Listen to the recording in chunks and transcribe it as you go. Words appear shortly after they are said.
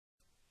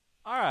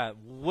Alright,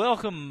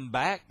 welcome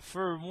back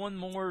for one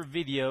more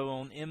video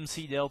on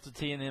MC Delta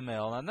T and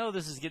ML. I know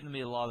this is getting to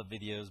be a lot of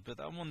videos, but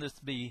I want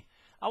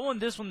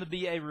this one to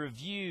be a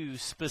review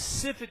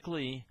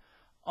specifically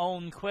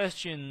on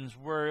questions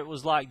where it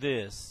was like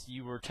this.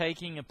 You were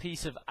taking a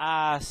piece of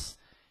ice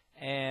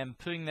and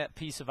putting that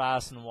piece of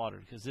ice in the water,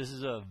 because this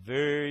is a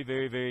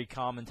very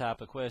common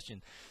type of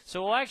question.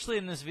 So we'll actually,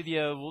 in this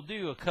video, we'll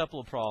do a couple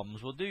of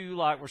problems. We'll do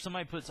like where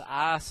somebody puts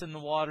ice in the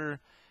water,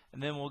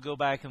 and then we'll go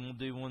back and we'll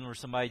do one where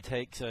somebody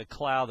takes a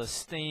cloud of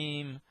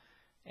steam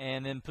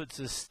and then puts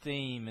the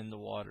steam in the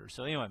water.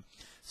 So anyway,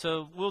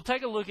 so we'll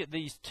take a look at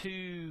these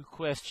two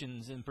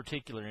questions in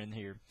particular in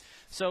here.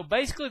 So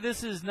basically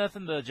this is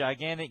nothing but a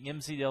gigantic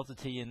MC Delta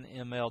T and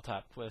ML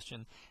type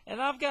question. And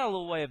I've got a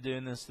little way of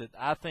doing this that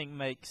I think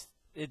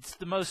it's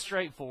the most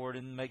straightforward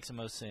and makes the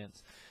most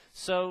sense.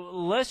 So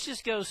let's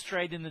just go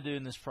straight into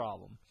doing this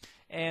problem.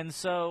 And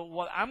so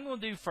what I'm going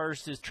to do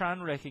first is try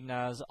and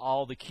recognize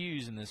all the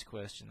Q's in this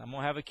question. I'm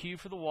going to have a Q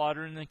for the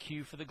water and a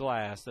Q for the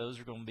glass. Those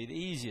are going to be the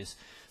easiest.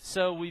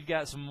 So we've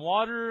got some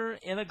water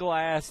in a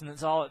glass, and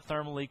it's all at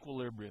thermal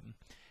equilibrium.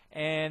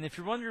 And if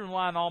you're wondering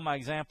why in all my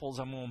examples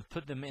I'm going to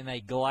put them in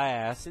a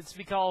glass, it's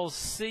because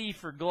C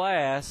for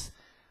glass,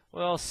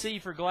 well, C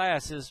for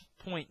glass is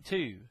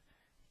 0.2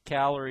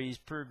 calories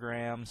per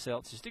gram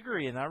Celsius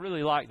degree, and I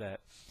really like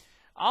that.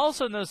 I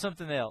also know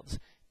something else.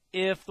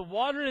 If the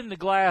water and the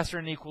glass are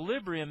in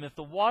equilibrium, if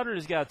the water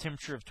has got a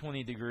temperature of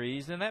 20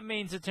 degrees, then that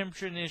means the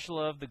temperature initial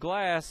of the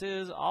glass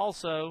is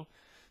also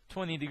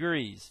 20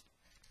 degrees.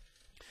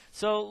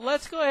 So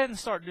let's go ahead and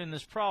start doing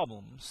this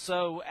problem.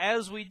 So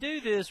as we do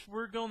this,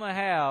 we're going to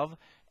have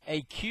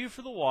a Q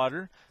for the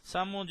water. So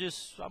I'm going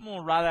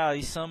to write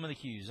out some of the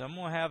Q's. I'm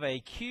going to have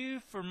a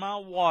Q for my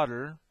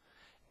water.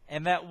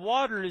 And that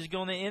water is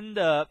going to end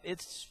up,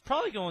 it's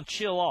probably going to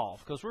chill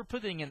off because we're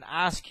putting an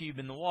ice cube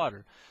in the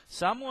water.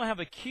 So I'm going to have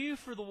a Q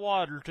for the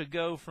water to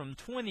go from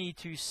 20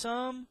 to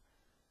some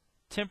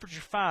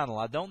temperature final.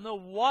 I don't know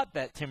what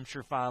that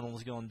temperature final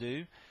is going to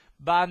do,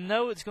 but I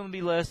know it's going to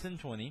be less than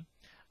 20.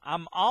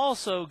 I'm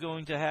also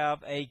going to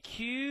have a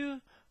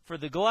Q for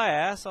the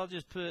glass. I'll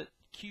just put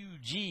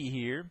QG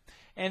here.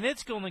 And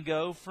it's going to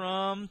go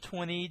from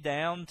 20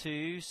 down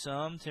to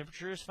some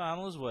temperature is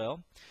final as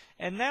well.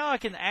 And now I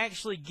can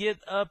actually get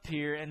up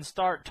here and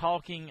start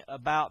talking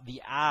about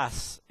the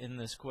ice in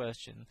this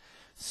question.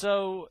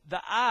 So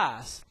the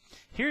ice,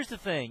 here's the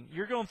thing.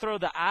 You're going to throw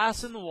the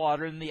ice in the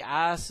water and the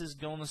ice is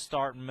going to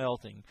start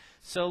melting.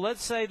 So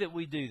let's say that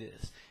we do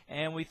this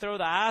and we throw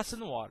the ice in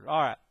the water.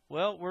 All right,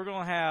 well, we're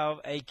going to have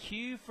a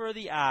Q for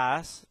the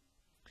ice.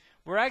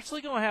 We're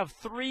actually going to have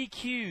 3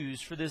 Q's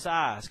for this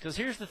ice, because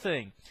here's the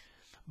thing.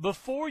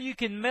 Before you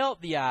can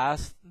melt the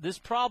ice, this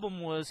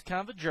problem was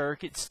kind of a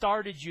jerk. It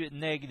started you at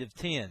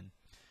 -10.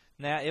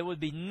 Now, it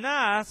would be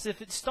nice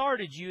if it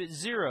started you at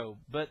 0,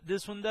 but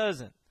this one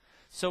doesn't.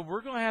 So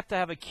we're going to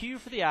have a Q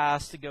for the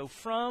ice to go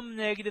from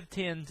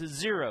 -10 to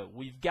 0.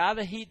 We've got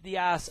to heat the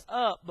ice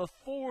up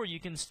before you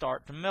can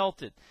start to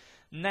melt it.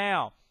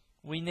 Now,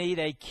 we need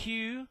a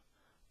Q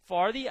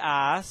for the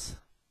ice.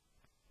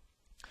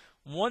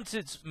 Once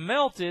it's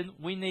melted,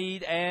 we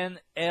need an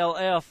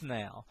LF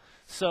now.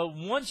 So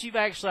once you've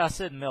actually, I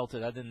said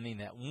melted, I didn't mean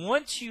that.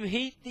 Once you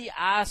heat the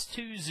ice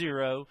to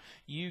 0,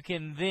 you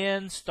can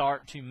then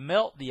start to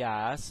melt the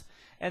ice.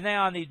 And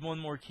now I need one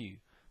more Q.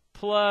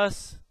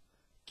 Plus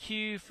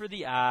Q for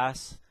the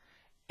ice.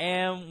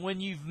 And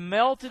when you've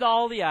melted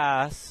all the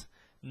ice,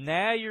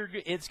 now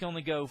it's going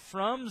to go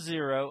from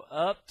 0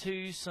 up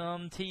to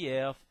some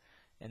TF.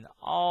 And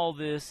all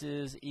this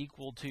is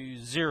equal to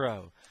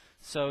 0.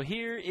 So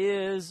here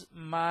is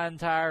my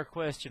entire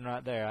question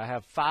right there. I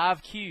have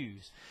 5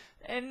 Q's.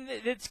 And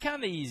it's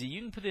kind of easy.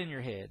 You can put it in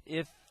your head.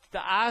 If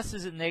the ice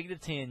is at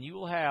 -10, you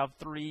will have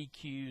 3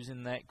 Q's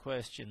in that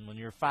question when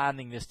you're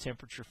finding this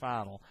temperature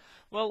final.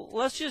 Well,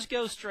 let's just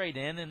go straight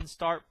in and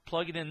start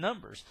plugging in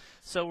numbers.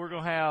 So we're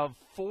going to have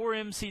 4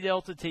 MC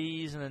Delta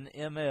T's and an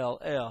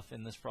MLF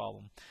in this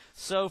problem.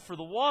 So for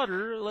the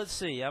water, let's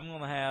see. I'm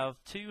going to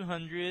have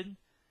 200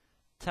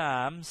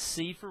 times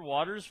C for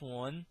water is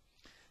 1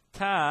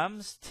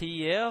 times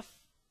TF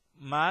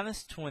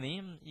minus 20.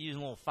 I'm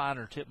using a little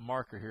finer tip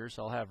marker here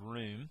so I'll have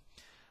room.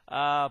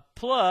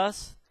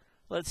 Plus,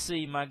 let's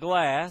see, my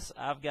glass.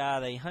 I've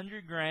got a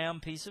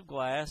 100-gram piece of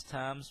glass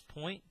times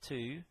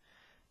 0.2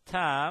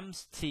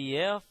 times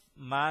TF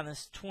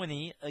minus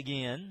 20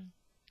 again.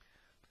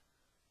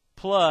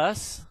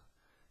 Plus,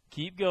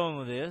 keep going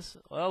with this.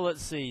 Well,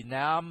 let's see.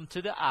 Now I'm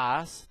to the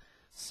ice.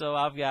 So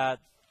I've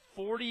got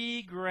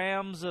 40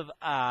 grams of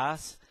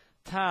ice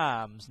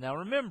times. Now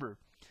remember,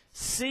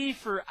 C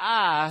for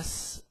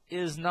ice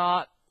is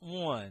not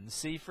 1.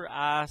 C for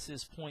ice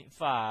is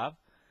 0.5.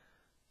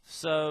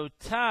 So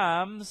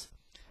times,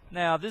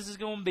 now this is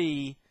going to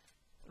be,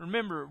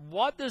 remember,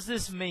 what does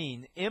this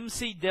mean?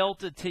 MC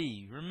delta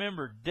T.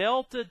 Remember,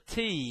 delta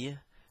T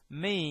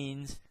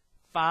means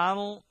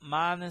final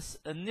minus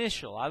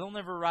initial. I don't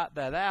ever write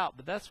that out,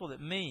 but that's what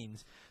it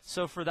means.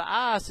 So for the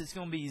ice, it's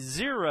going to be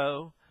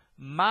 0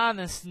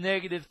 minus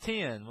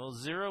 -10. Well,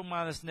 0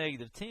 minus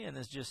 -10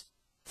 is just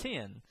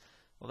 10.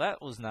 Well,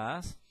 that was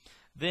nice.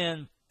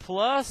 Then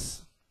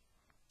plus,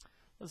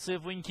 let's see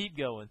if we can keep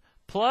going.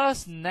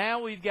 Plus,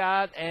 now we've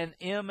got an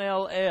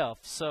MLF.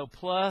 So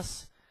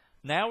plus,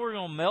 now we're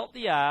going to melt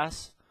the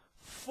ice.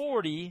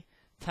 40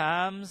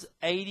 times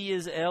 80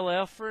 is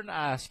LF for an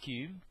ice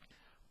cube.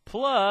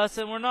 Plus,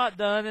 and we're not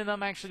done, and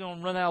I'm actually going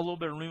to run out a little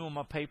bit of room on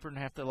my paper and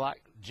have to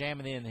like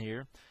jam it in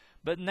here.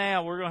 But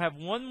now we're going to have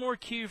one more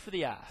Q for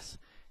the ice.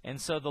 And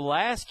so the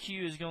last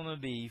Q is going to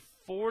be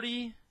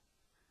 40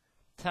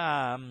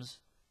 times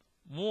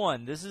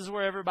 1. This is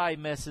where everybody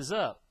messes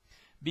up.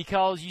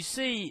 Because you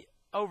see,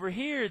 over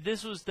here,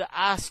 this was the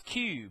ice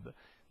cube.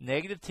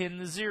 Negative 10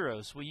 to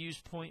 0, so we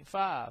used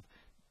 0.5.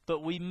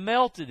 But we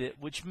melted it,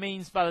 which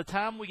means by the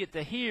time we get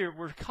to here,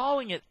 we're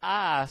calling it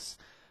ice,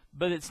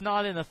 but it's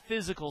not in a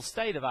physical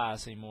state of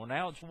ice anymore.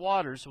 Now it's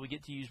water, so we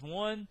get to use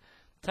 1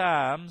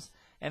 times,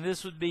 and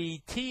this would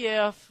be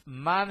TF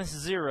minus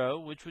 0,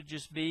 which would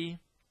just be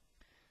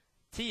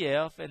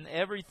TF, and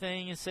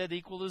everything is set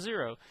equal to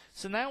 0.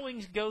 So now we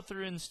can go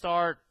through and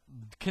start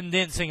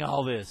condensing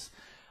all this.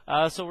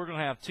 So we're going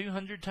to have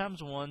 200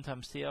 times 1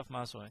 times TF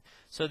minus 1.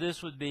 So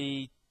this would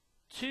be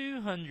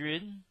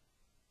 200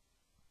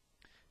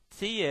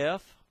 TF.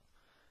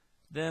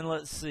 Then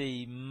let's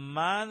see,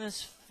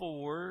 minus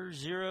 4,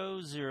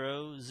 0,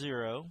 0,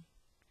 0.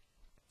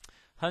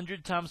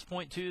 100 times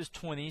 0.2 is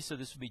 20, so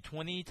this would be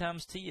 20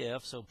 times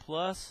TF. So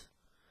plus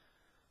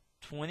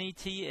 20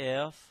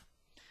 TF.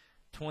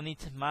 20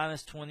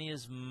 minus 20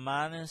 is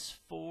minus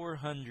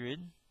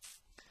 400.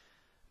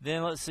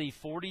 Then let's see,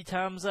 40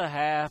 times a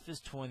half is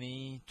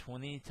 20.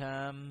 20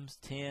 times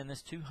 10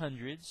 is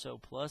 200, so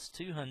plus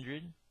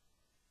 200.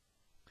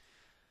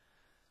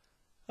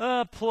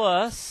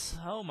 Plus,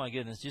 oh my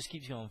goodness, just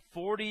keeps going.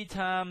 40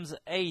 times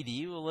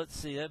 80, well, let's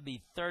see, that'd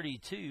be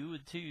 32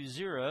 with 2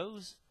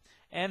 zeros.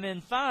 And then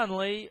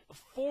finally,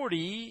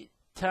 40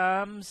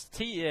 times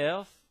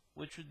TF,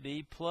 which would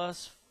be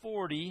plus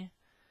 40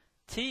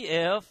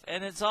 TF,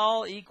 and it's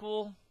all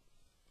equal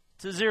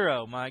to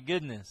 0. My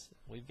goodness,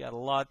 we've got a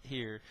lot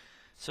here.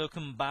 So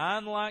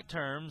combined like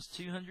terms,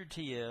 200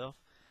 TF,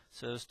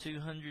 so it's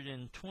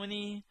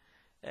 220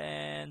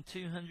 and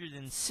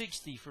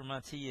 260 for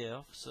my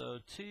TF, so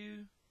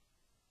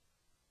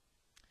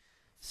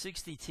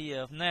 260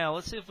 TF. Now,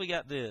 let's see if we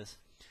got this.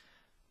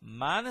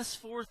 Minus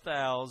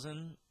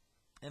 4,000,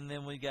 and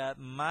then we got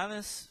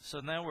minus, so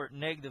now we're at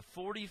negative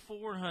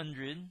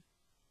 4,400.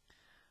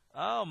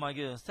 Oh my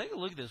goodness, take a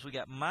look at this. We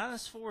got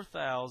minus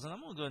 4,000.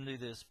 I'm going to go and do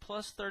this.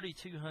 Plus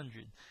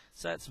 3,200.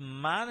 So that's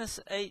minus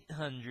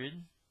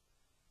 800.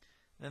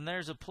 Then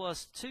there's a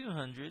plus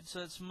 200.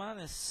 So that's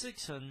minus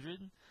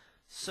 600.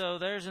 So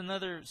there's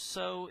another.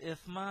 So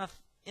if my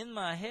in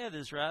my head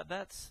is right,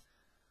 that's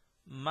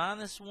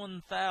minus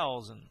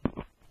 1,000.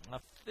 I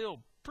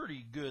feel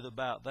pretty good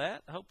about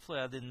that. Hopefully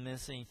I didn't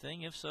miss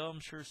anything. If so, I'm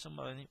sure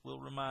somebody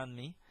will remind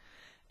me.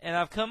 And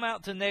I've come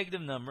out to a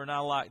negative number, and I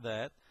like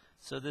that.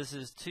 So this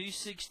is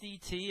 260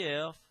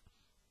 TF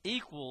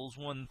equals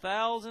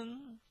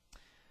 1,000.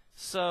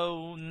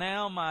 So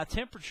now my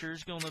temperature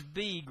is going to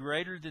be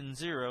greater than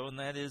 0, and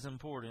that is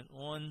important.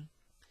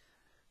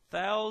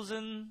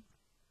 1,000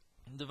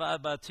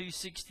 divided by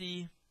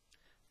 260,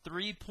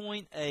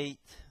 3.8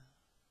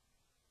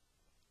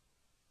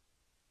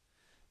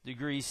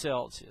 degrees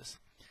Celsius.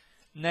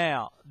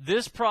 Now,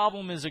 this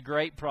problem is a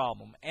great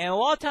problem. And a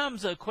lot of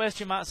times a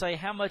question might say,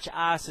 how much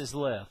ice is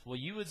left? Well,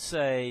 you would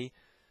say,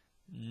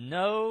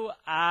 no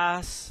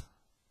ice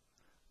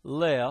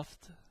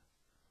left,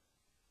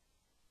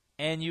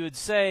 and you would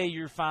say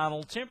your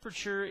final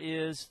temperature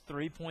is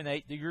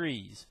 3.8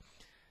 degrees.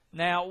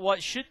 Now,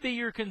 what should be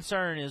your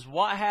concern is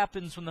what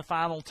happens when the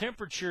final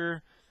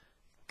temperature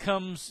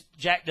comes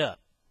jacked up.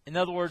 In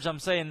other words, I'm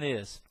saying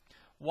this.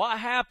 What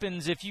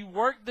happens if you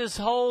work this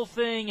whole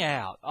thing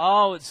out?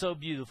 Oh, it's so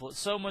beautiful. It's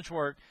so much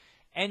work.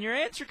 And your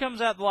answer comes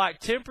out like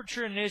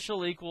temperature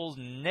initial equals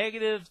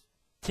negative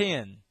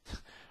 10.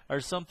 Or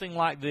something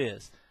like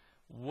this.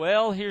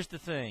 Well, here's the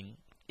thing.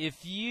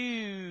 If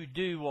you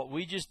do what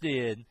we just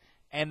did,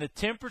 and the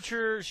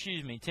temperature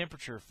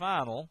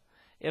final,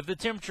 if the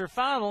temperature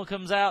final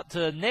comes out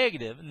to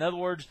negative, in other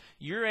words,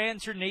 your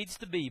answer needs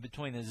to be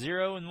between a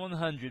 0 and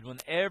 100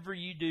 whenever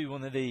you do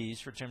one of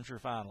these for temperature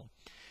final.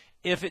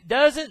 If it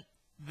doesn't,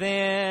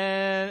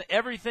 then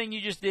everything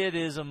you just did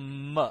is a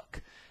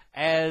muck.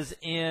 As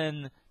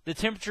in, the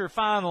temperature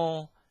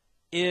final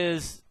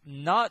is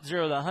not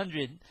 0 to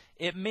 100.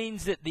 It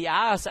means that the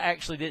ice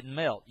actually didn't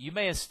melt. You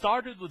may have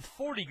started with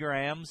 40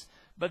 grams,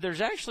 but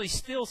there's actually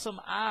still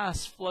some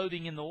ice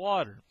floating in the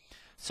water.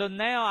 So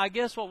now I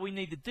guess what we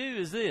need to do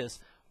is this.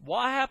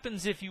 What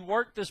happens if you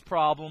work this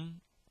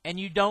problem and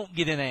you don't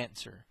get an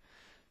answer?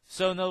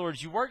 So in other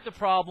words, you work the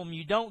problem,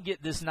 you don't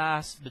get this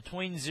nice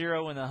between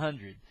 0 and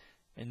 100.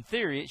 In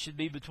theory, it should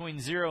be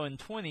between 0 and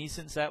 20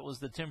 since that was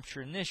the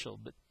temperature initial.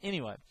 But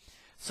anyway,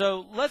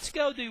 so let's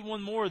go do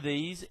one more of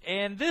these.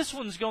 And this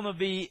one's going to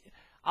be,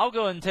 I'll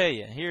go and tell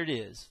you, here it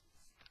is.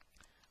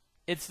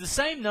 It's the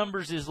same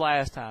numbers as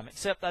last time,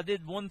 except I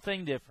did one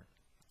thing different.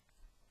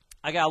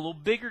 I got a little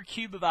bigger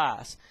cube of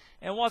ice.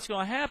 And what's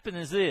going to happen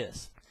is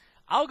this.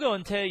 I'll go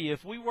and tell you,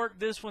 if we work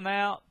this one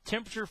out,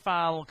 temperature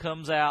final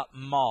comes out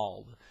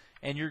mauled.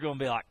 And you're going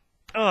to be like,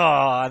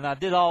 oh, and I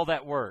did all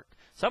that work.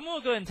 So I'm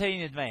going to go ahead and tell you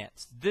in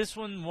advance, this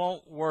one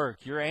won't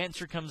work. Your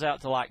answer comes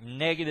out to like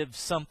negative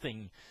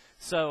something.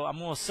 So I'm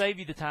going to save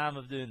you the time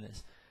of doing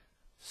this.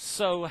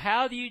 So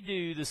how do you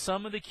do the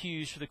sum of the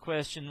Q's for the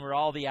question where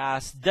all the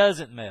ice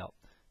doesn't melt?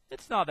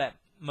 It's not that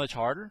much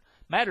harder.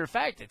 Matter of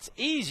fact, it's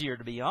easier,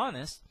 to be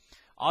honest.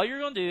 All you're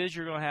going to do is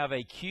you're going to have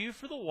a Q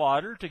for the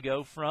water to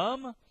go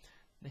from.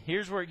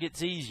 Here's where it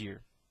gets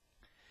easier.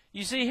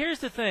 You see, here's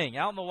the thing.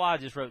 I don't know why I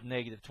just wrote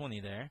negative 20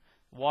 there.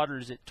 Water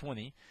is at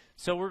 20.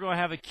 So we're going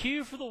to have a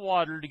Q for the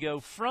water to go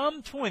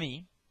from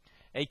 20,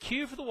 a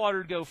Q for the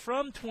water to go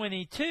from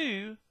 20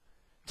 to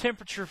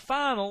temperature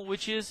final,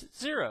 which is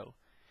 0.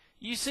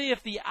 You see,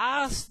 if the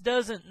ice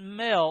doesn't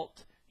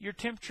melt, your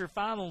temperature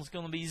final is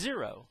going to be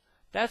 0.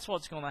 That's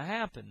what's going to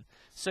happen.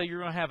 So you're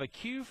going to have a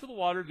Q for the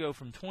water to go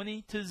from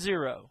 20 to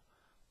 0.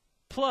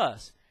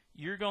 Plus,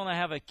 you're going to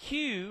have a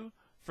Q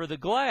for the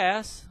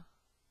glass.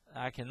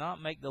 I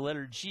cannot make the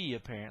letter G,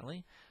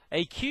 apparently.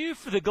 A Q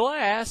for the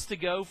glass to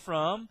go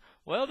from,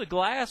 well, the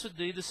glass would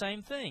do the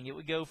same thing. It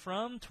would go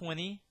from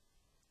 20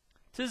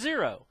 to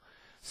 0.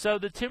 So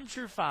the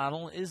temperature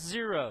final is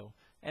 0.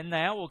 And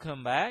now we'll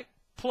come back.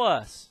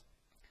 Plus,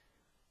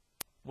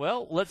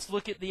 well, let's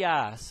look at the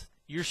ice.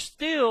 You're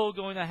still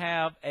going to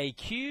have a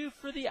Q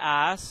for the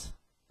ice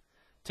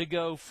to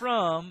go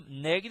from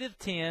negative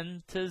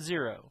 10 to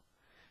 0.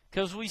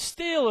 Because we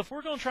still, if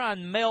we're going to try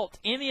and melt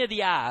any of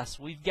the ice,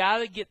 we've got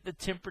to get the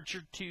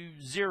temperature to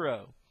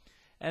 0.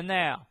 And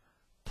now,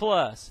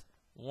 plus,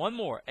 one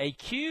more, a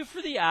Q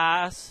for the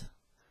ice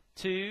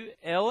to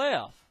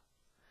LF.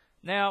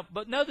 Now,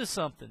 but notice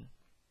something,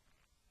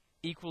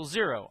 equals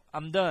 0.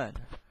 I'm done.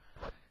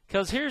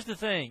 Because here's the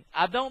thing,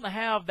 I don't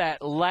have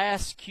that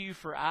last Q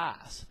for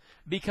ice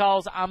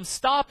because I'm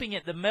stopping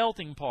at the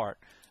melting part.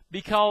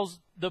 Because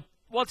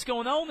what's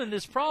going on in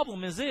this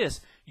problem is this,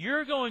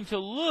 you're going to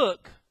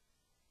look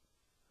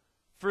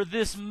for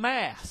this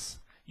mass.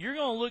 You're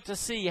going to look to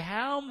see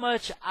how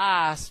much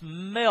ice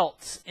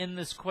melts in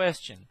this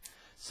question.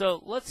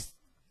 So let's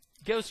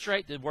go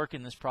straight to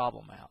working this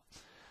problem out.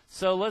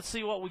 So let's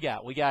see what we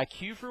got. We got a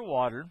Q for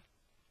water.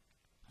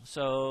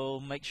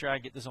 So make sure I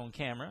get this on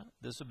camera.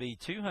 This would be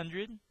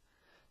 200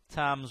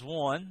 times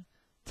 1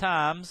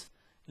 times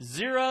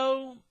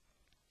 0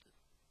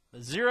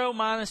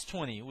 minus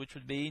 20, which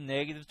would be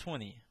negative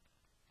 20,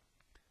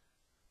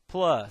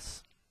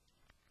 plus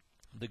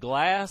the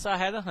glass I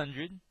had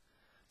 100.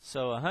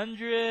 So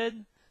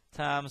 100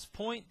 times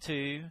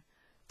 0.2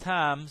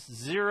 times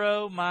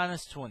 0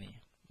 minus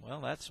 20.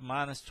 Well, that's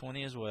minus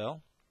 20 as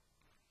well.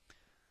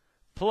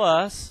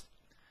 Plus,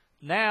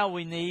 now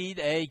we need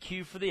a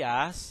Q for the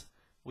ice.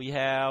 We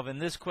have, in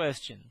this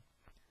question,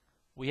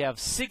 we have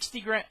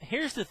 60 grams.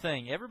 Here's the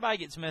thing. Everybody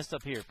gets messed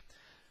up here.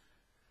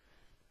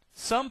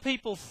 Some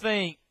people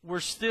think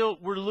we're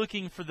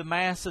looking for the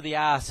mass of the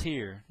ice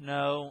here.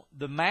 No,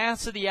 the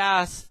mass of the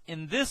ice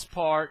in this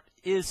part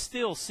is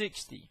still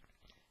 60.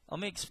 Let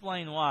me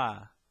explain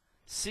why.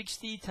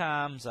 60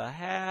 times a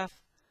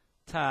half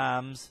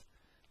times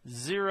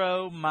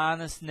 0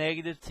 minus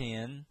negative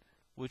 10,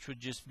 which would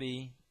just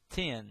be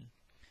 10.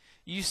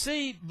 You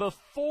see,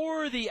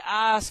 before the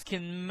ice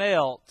can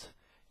melt,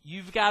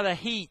 you've got to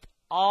heat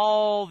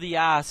all the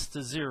ice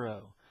to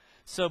 0.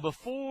 So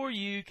before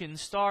you can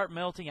start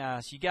melting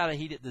ice, you got to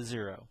heat it to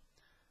 0.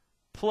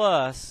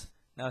 Plus,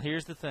 now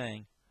here's the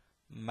thing,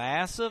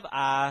 mass of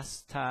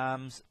ice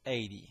times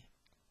 80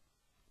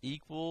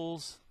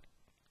 equals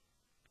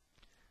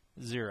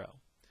 0.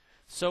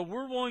 So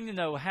we're wanting to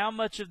know how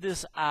much of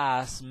this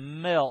ice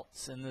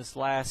melts in this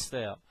last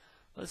step.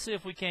 Let's see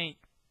if we can't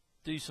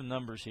do some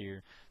numbers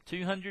here.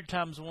 200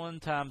 times 1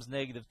 times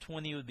negative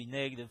 20 would be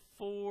negative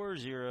 4,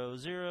 0,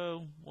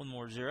 0, one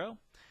more 0.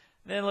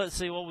 Then let's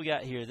see what we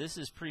got here. This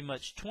is pretty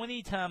much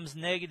 20 times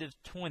negative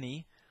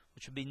 20,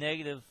 which would be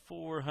negative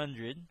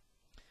 400.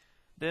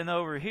 Then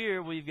over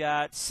here we've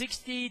got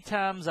 60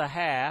 times a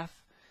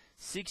half.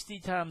 60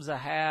 times a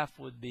half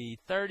would be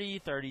 30.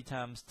 30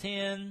 times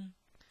 10.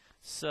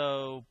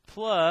 So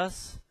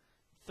plus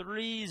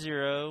 30.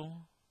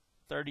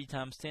 30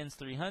 times 10 is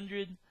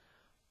 300.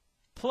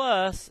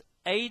 Plus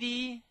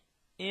 80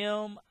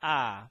 mi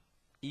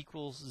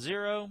equals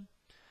 0.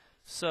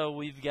 So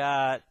we've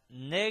got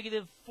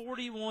negative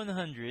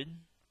 4100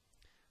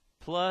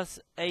 plus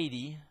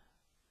 80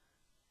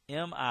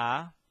 mi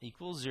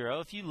equals 0.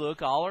 If you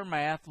look, all our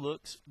math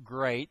looks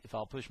great if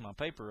I'll push my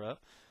paper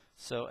up.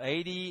 So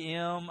 80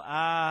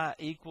 mi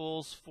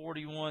equals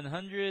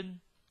 4100.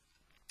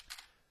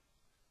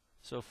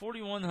 So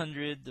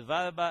 4100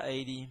 divided by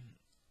 80,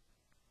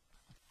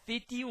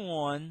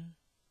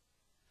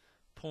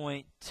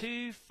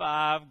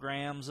 51.25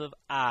 grams of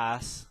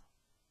ice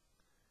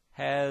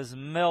has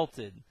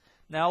melted.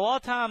 Now, a lot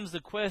of times the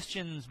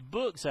questions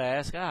books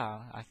ask,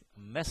 I'm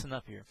messing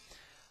up here.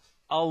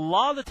 A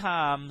lot of the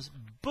times,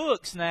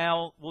 books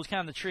now will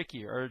kind of trick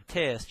you or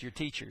test your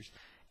teachers.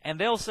 And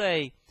they'll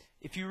say,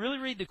 if you really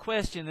read the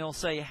question, they'll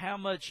say how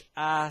much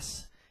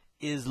ice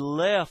is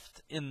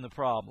left in the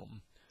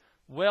problem.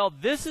 Well,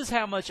 this is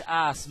how much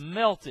ice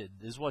melted,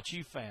 is what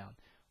you found.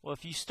 Well,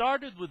 if you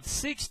started with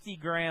 60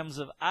 grams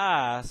of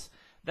ice,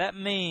 that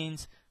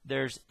means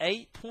there's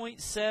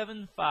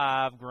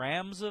 8.75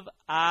 grams of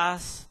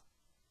ice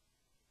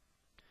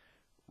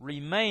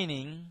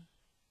remaining,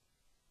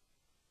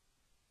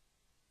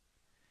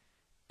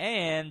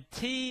 and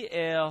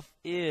TF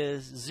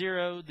is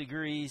 0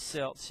 degrees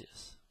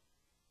Celsius.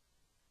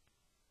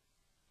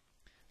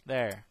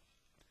 There.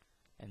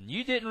 And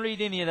you didn't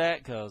read any of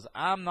that because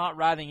I'm not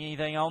writing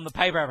anything on the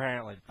paper,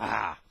 apparently.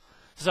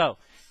 So,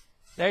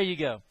 there you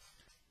go.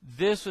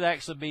 This would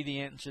actually be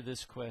the answer to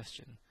this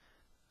question.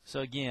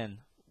 So again,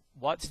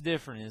 what's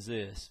different is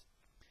this.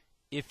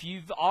 If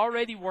you've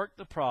already worked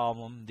the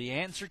problem, the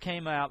answer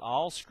came out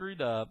all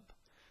screwed up,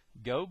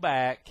 go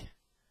back,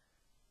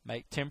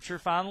 make temperature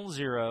final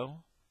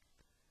 0,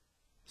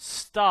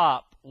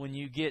 stop when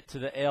you get to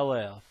the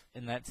LF,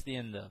 and that's the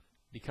end of it,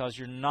 because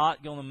you're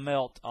not going to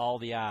melt all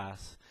the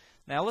ice.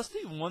 Now let's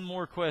do one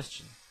more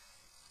question.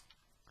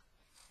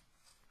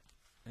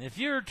 And if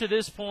you're to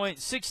this point,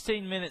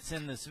 16 minutes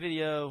in this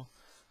video,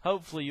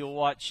 hopefully you'll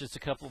watch just a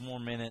couple more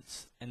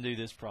minutes and do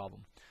this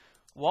problem.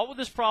 What would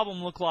this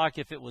problem look like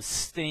if it was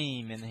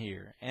steam in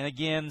here? And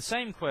again,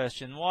 same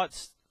question,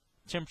 what's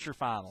temperature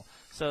final?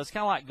 So it's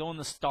kind of like going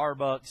to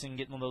Starbucks and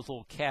getting one of those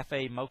little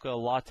cafe mocha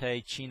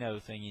latte chino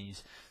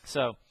thingies.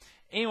 So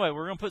anyway,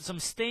 we're going to put some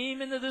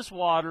steam into this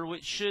water,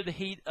 which should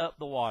heat up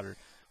the water.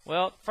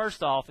 Well,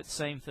 first off, it's the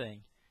same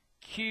thing.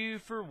 Q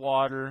for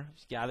water,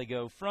 it's got to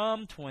go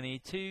from 20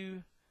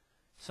 to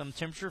some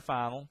temperature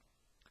final,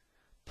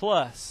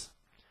 plus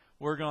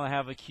we're going to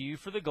have a Q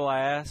for the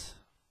glass.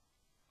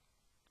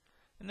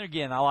 And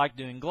again, I like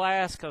doing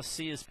glass because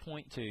C is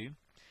 0.2.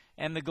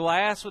 And the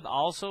glass would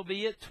also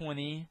be at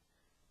 20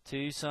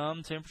 to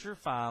some temperature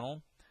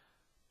final,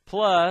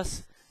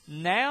 plus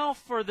now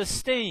for the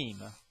steam.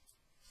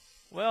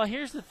 Well,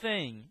 here's the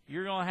thing.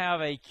 You're going to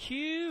have a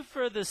Q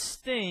for the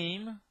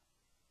steam.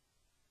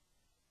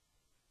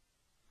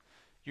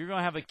 You're going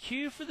to have a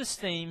Q for the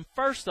steam.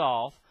 First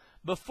off,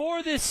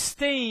 before this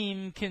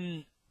steam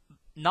can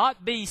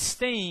not be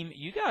steam,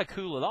 you got to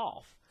cool it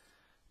off.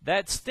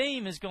 That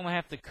steam is going to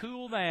have to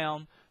cool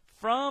down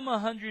from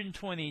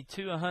 120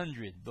 to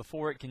 100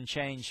 before it can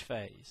change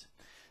phase.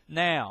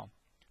 Now,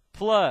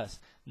 plus,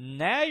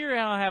 now you're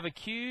going to have a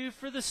Q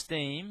for the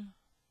steam.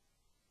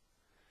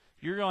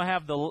 You're going to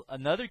have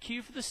another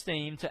Q for the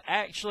steam to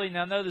actually,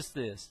 now notice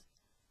this,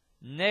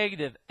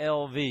 negative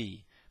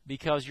LV,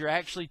 because you're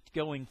actually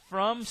going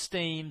from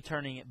steam,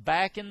 turning it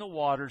back into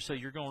water, so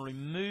you're going to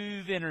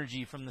remove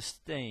energy from the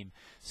steam.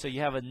 So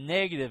you have a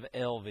negative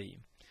LV.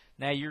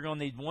 Now you're going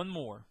to need one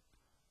more.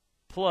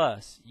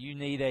 Plus, you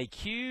need a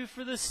Q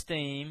for the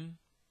steam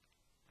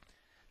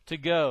to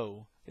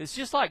go. It's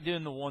just like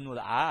doing the one with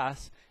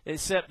ice,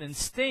 except in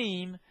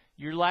steam,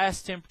 your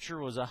last temperature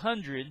was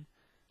 100,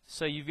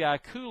 so you've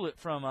got to cool it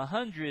from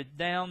 100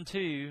 down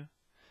to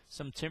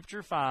some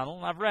temperature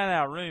final. I've ran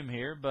out of room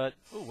here, but,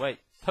 oh wait,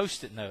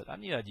 Post-it note. I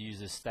knew I'd use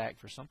this stack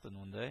for something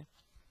one day.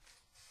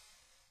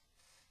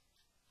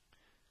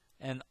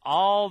 And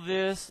all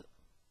this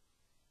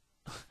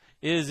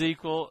is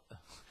equal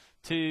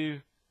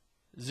to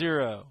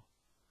 0.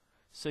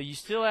 So you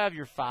still have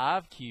your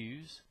 5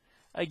 Qs.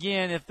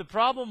 Again, if the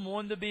problem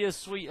wanted to be a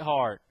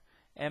sweetheart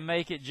and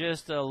make it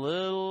just a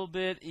little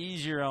bit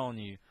easier on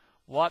you,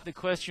 what the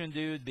question would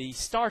do would be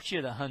start you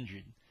at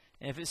 100.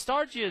 And if it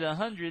starts you at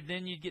 100,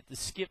 then you'd get to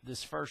skip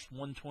this first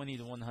 120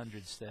 to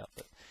 100 step.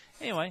 But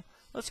anyway,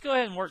 let's go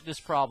ahead and work this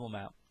problem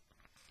out.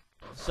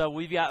 So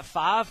we've got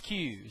 5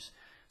 Qs.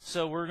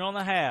 So we're going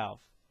to have,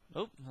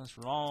 oh, that's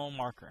the wrong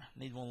marker.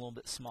 Need one a little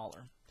bit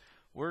smaller.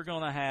 We're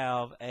going to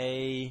have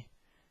a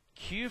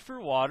Q for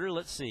water.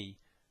 Let's see,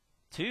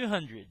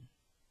 200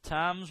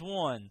 times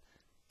 1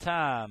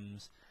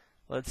 times,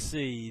 let's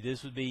see,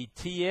 this would be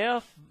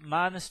TF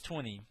minus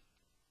 20.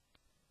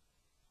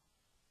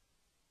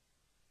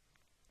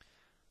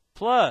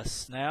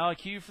 Plus, now a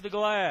Q for the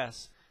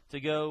glass to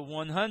go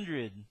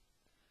 100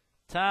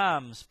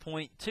 times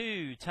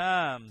 0.2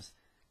 times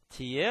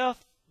TF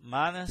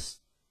minus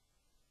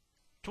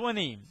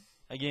 20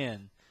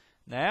 again.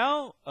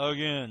 Now,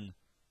 again,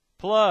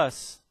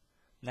 plus,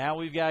 now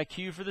we've got a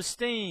Q for the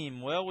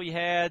steam. Well, we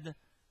had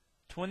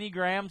 20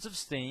 grams of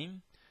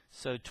steam,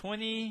 so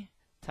 20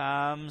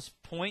 times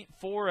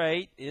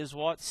 0.48 is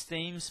what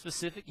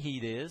steam-specific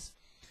heat is,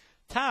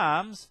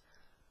 times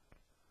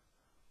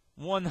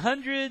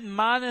 100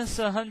 minus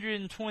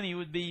 120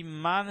 would be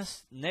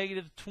minus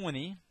negative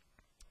 20,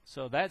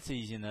 so that's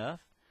easy enough.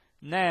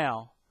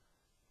 Now,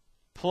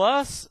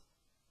 plus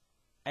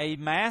a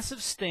mass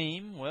of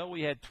steam, well,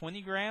 we had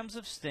 20 grams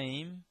of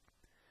steam,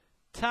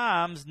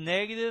 times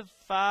negative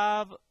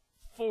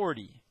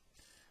 540,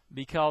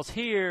 because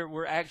here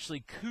we're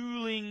actually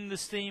cooling the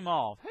steam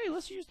off. Hey,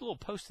 let's use the little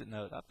Post-it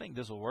note. I think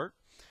this will work.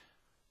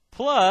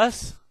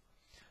 Plus,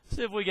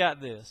 see if we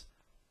got this.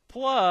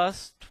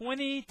 Plus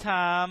 20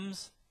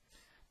 times,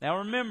 now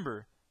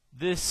remember,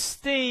 This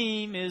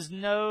steam is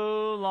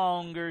no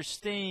longer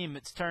steam.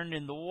 It's turned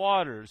into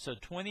water. So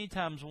 20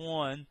 times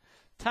 1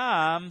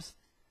 times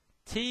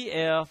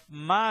TF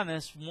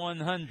minus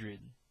 100.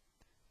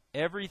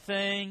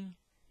 Everything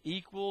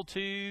equal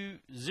to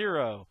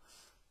 0.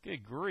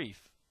 Good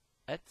grief.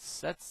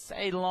 That's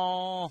a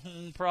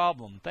long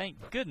problem.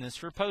 Thank goodness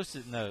for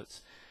Post-it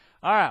notes.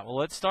 All right, well,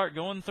 let's start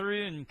going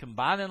through and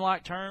combining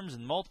like terms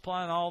and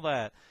multiplying all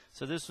that.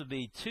 So this would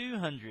be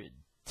 200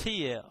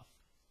 TF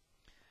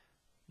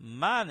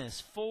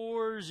minus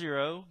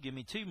 40, give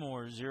me 2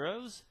 more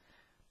zeros,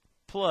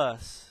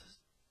 plus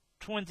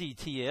 20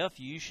 TF,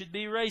 you should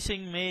be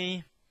racing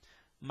me,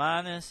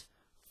 minus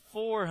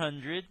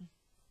 400,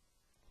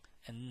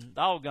 and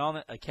doggone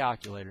it, a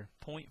calculator,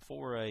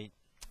 0.48,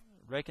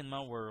 wrecking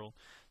my world.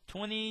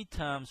 20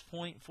 times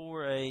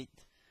 0.48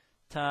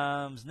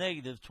 times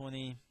negative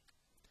 20,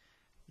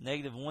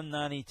 negative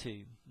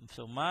 192.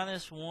 So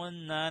minus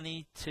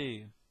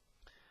 192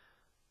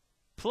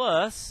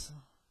 plus,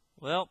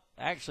 well,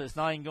 actually it's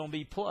not even going to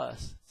be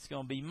plus. It's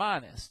going to be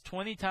minus.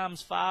 20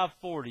 times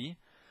 540.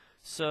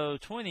 So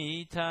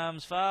 20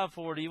 times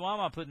 540, why am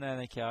I putting that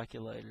in a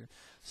calculator?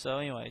 So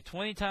anyway,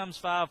 20 times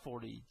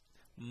 540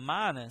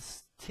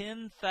 minus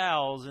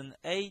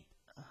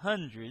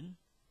 10,800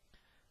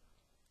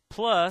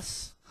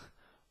 plus,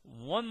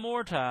 one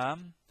more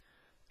time,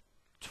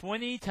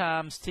 20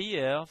 times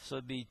TF, so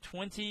it'd be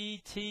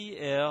 20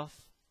 TF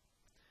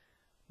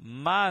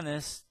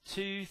minus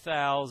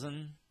 2,000.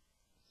 Is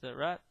that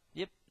right?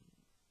 Yep.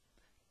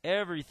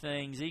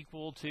 Everything's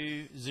equal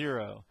to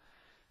 0.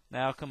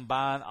 Now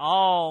combine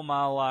all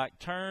my like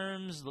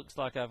terms. Looks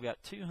like I've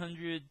got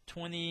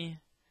 220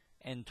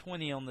 and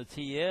 20 on the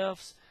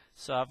TFs.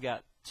 So I've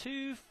got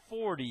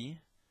 240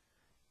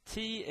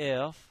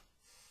 TF.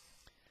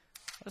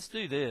 Let's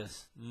do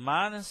this.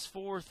 Minus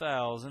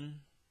 4,000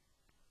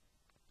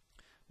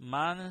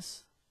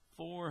 minus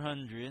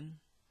 400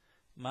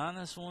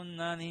 minus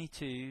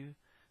 192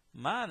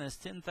 minus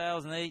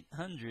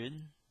 10,800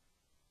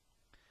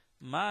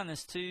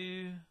 minus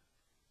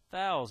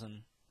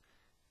 2,000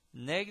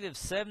 negative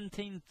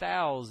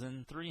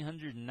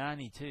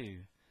 17,392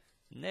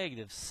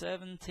 negative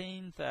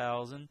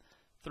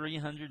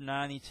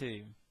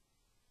 17,392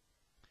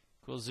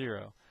 equals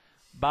 0.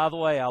 By the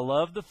way, I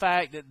love the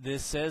fact that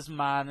this says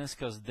minus,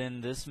 because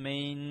then this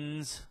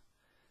means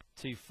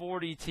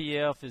 240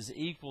 TF is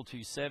equal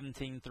to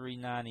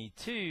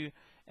 17,392.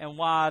 And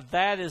why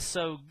that is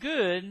so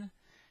good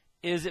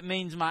is it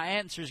means my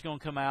answer is going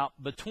to come out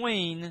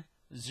between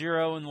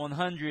 0 and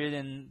 100,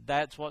 and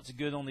that's what's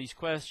good on these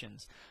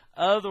questions.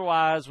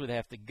 Otherwise, we'd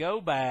have to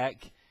go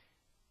back,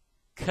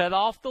 cut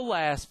off the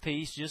last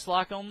piece, just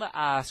like on the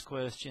ice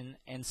question,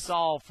 and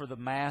solve for the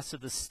mass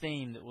of the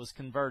steam that was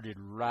converted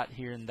right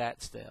here in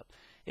that step.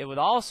 It would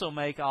also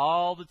make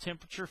all the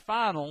temperature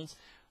finals.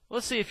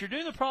 Let's see, if you're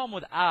doing the problem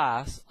with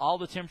ice, all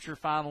the temperature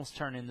finals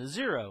turn into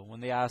 0 when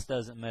the ice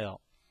doesn't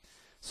melt.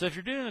 So if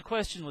you're doing a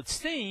question with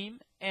steam,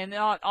 and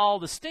not all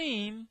the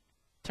steam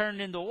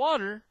turned into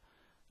water,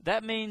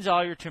 that means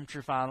all your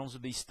temperature finals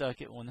would be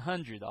stuck at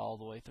 100 all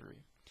the way through.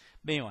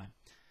 But anyway,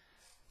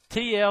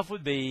 TF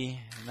would be,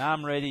 and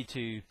I'm ready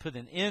to put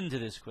an end to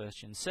this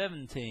question,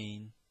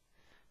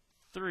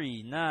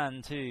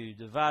 17,392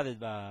 divided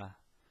by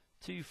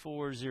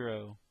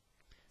 240,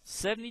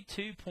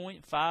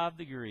 72.5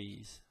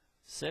 degrees.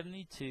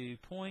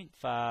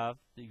 72.5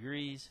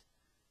 degrees.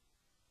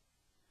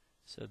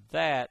 So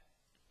that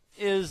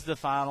is the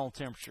final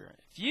temperature.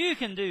 If you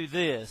can do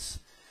this,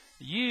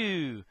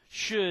 you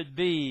should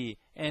be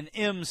an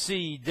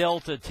MC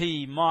Delta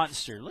T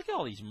monster. Look at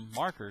all these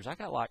markers. I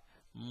got like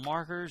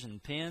markers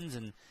and pens,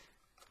 and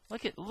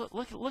look.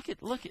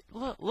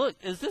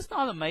 Is this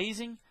not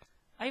amazing?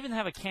 I even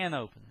have a can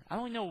opener. I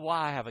don't even know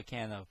why I have a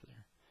can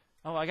opener.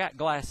 Oh, I got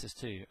glasses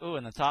too. Oh,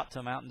 and the top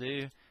to Mountain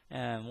Dew,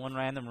 and one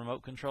random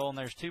remote control, and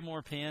there's 2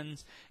 more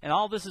pens, and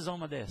all this is on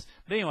my desk.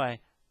 But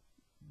anyway,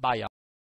 bye y'all.